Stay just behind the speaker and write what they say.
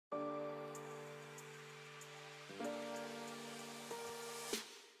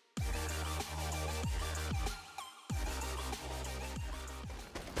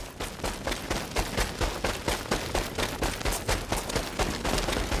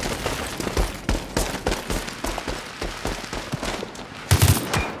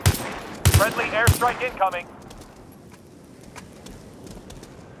Friendly airstrike incoming.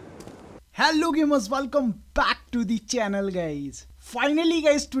 Hello gamers, welcome back to the channel guys. Finally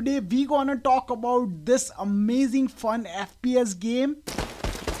guys, today we gonna talk about this amazing fun FPS game.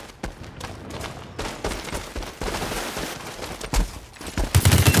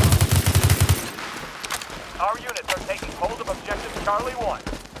 Our units are taking hold of objective Charlie 1.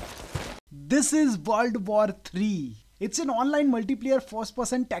 This is World War 3. It's an online multiplayer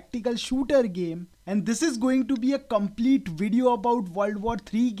first-person tactical shooter game, and this is going to be a complete video about World War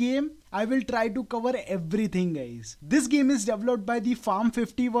 3 game. I will try to cover everything guys. This game is developed by the Farm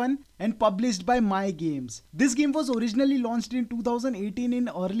 51 and published by My Games. This game was originally launched in 2018 in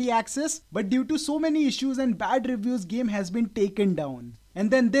early access, but due to so many issues and bad reviews, game has been taken down. And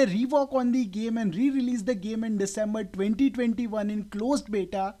then they rework on the game and re-release the game in December 2021 in closed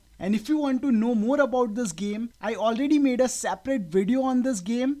beta. And if you want to know more about this game, I already made a separate video on this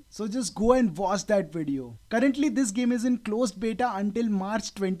game, so just go and watch that video. Currently this game is in closed beta until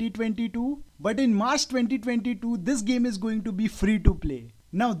March 2022, but in March 2022 this game is going to be free to play.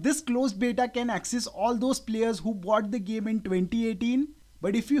 Now this closed beta can access all those players who bought the game in 2018,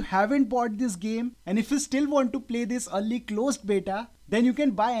 but if you haven't bought this game and if you still want to play this early closed beta, then you can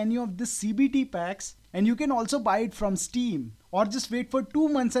buy any of the CBT packs and you can also buy it from Steam. Or just wait for 2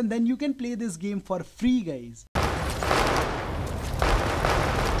 months and then you can play this game for free guys.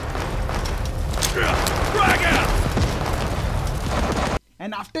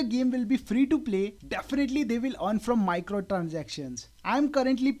 And after game will be free to play, definitely they will earn from microtransactions. I am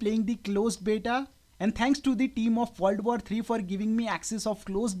currently playing the closed beta, and thanks to the team of World War 3 for giving me access of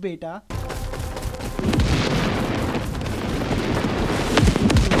closed beta.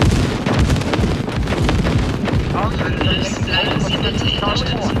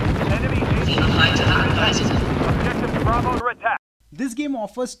 This game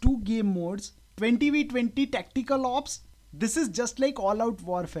offers 2 game modes, 20v20 tactical ops. This is just like all out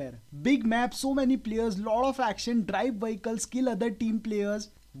warfare. Big map, so many players, lot of action, drive vehicles, kill other team players,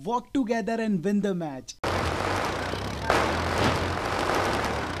 work together and win the match.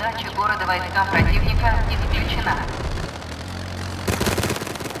 Сдача города войскам противника исключена.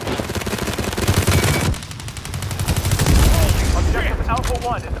 Objective Alpha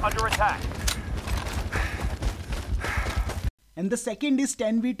 1 is under attack. And the second is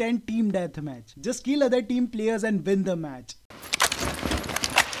 10v10 team deathmatch. Just kill other team players and win the match.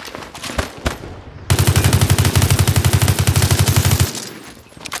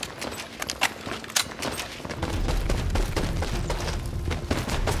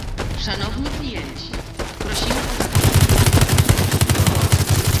 Szanowni klienci, prosimy o...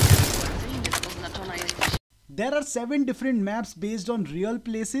 There are 7 different maps based on real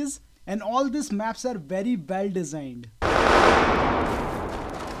places, and all these maps are very well designed.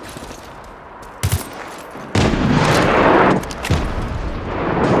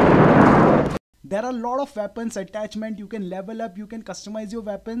 There are a lot of weapons attachment, you can level up, you can customize your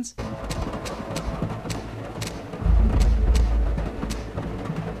weapons.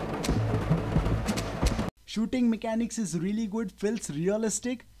 Shooting mechanics is really good, feels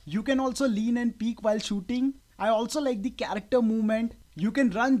realistic. You can also lean and peek while shooting. I also like the character movement. You can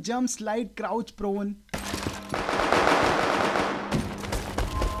run, jump, slide, crouch, prone.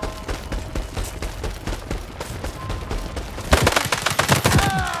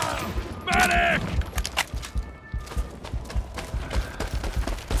 Medic!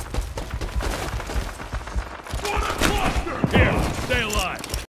 Here, stay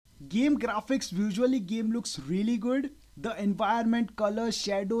alive. Game graphics, visually game looks really good. The environment, colors,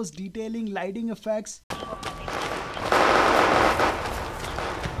 shadows, detailing, lighting effects.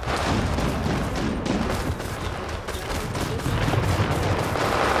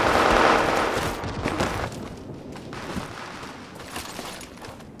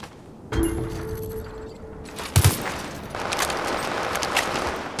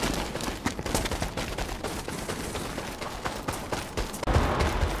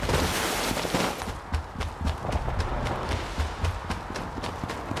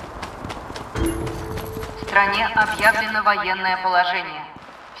 В стране объявлено военное положение.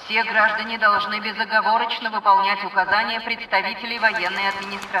 Все граждане должны безоговорочно выполнять указания представителей военной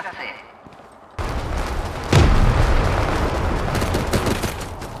администрации.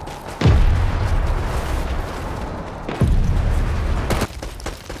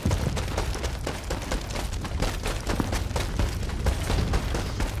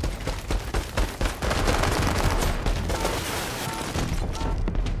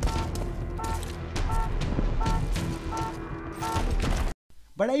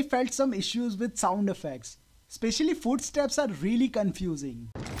 but I felt some issues with sound effects. Especially footsteps are really confusing.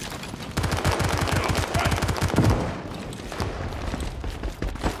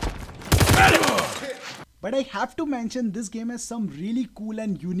 But I have to mention this game has some really cool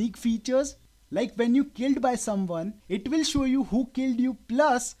and unique features. Like when you killed by someone, it will show you who killed you,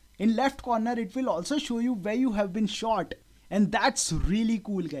 plus in left corner it will also show you where you have been shot. And that's really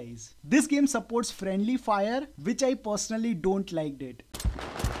cool, guys. This game supports friendly fire, which I personally don't liked it.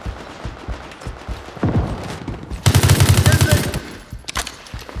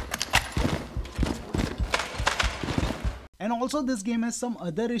 And also this game has some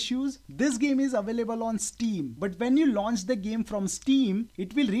other issues. This game is available on Steam, but when you launch the game from Steam,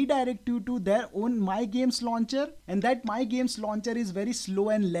 it will redirect you to their own My Games launcher, and that My Games launcher is very slow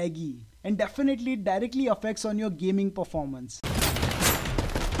and laggy, and definitely it directly affects on your gaming performance.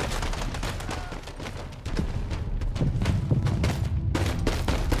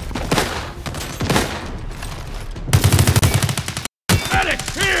 Medic,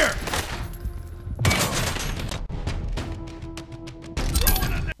 here!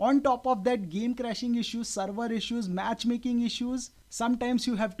 On top of that, game crashing issues, server issues, matchmaking issues. Sometimes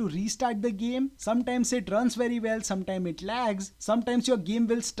you have to restart the game. Sometimes it runs very well, sometimes it lags. Sometimes your game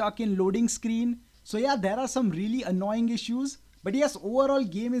will stuck in loading screen. So yeah, there are some really annoying issues. But yes, overall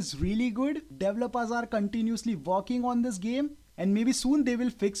game is really good. Developers are continuously working on this game, and maybe soon they will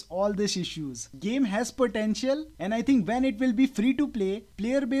fix all these issues. Game has potential, and I think when it will be free to play,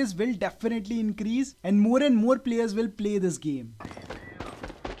 player base will definitely increase and more players will play this game.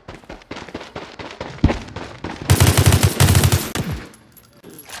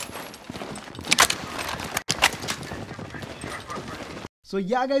 So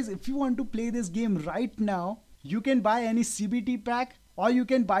yeah guys, if you want to play this game right now, you can buy any CBT pack, or you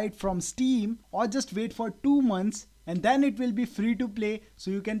can buy it from Steam, or just wait for 2 months and then it will be free to play, so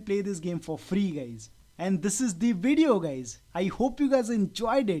you can play this game for free, guys. And this is the video, guys. I hope you guys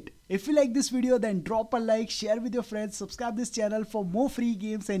enjoyed it. If you like this video, then drop a like, share with your friends, subscribe this channel for more free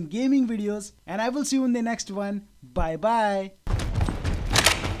games and gaming videos, and I will see you in the next one. Bye bye.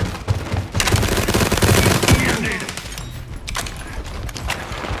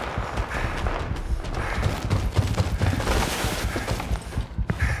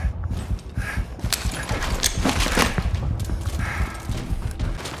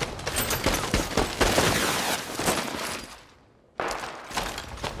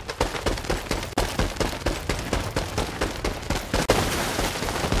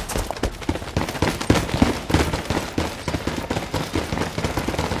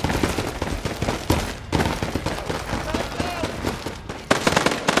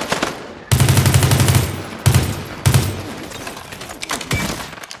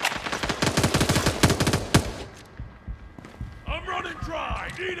 Dry!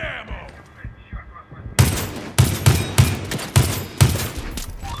 Need ammo!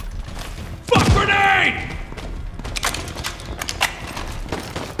 Fuck grenade!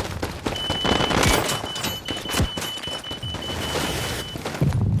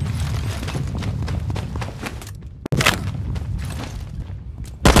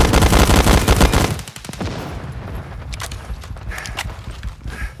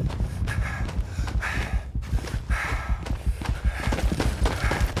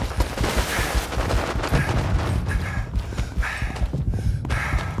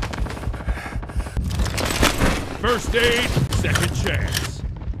 First aid, second chance.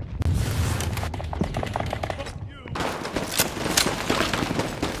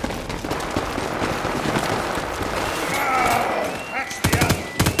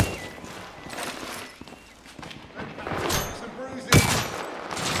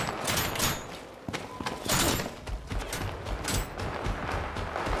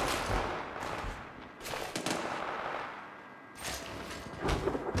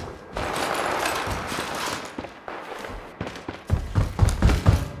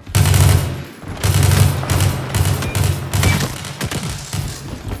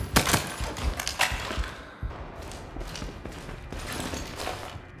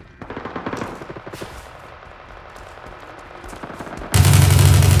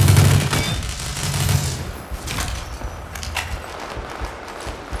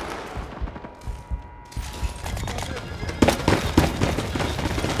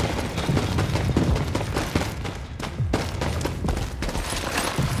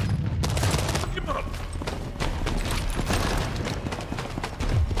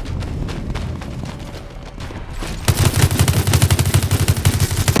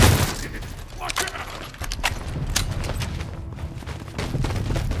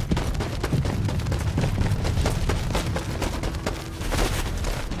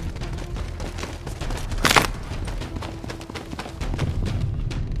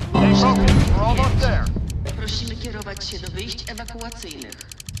 Prosimy kierować się do wyjść ewakuacyjnych.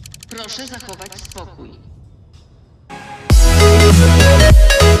 Proszę zachować spokój.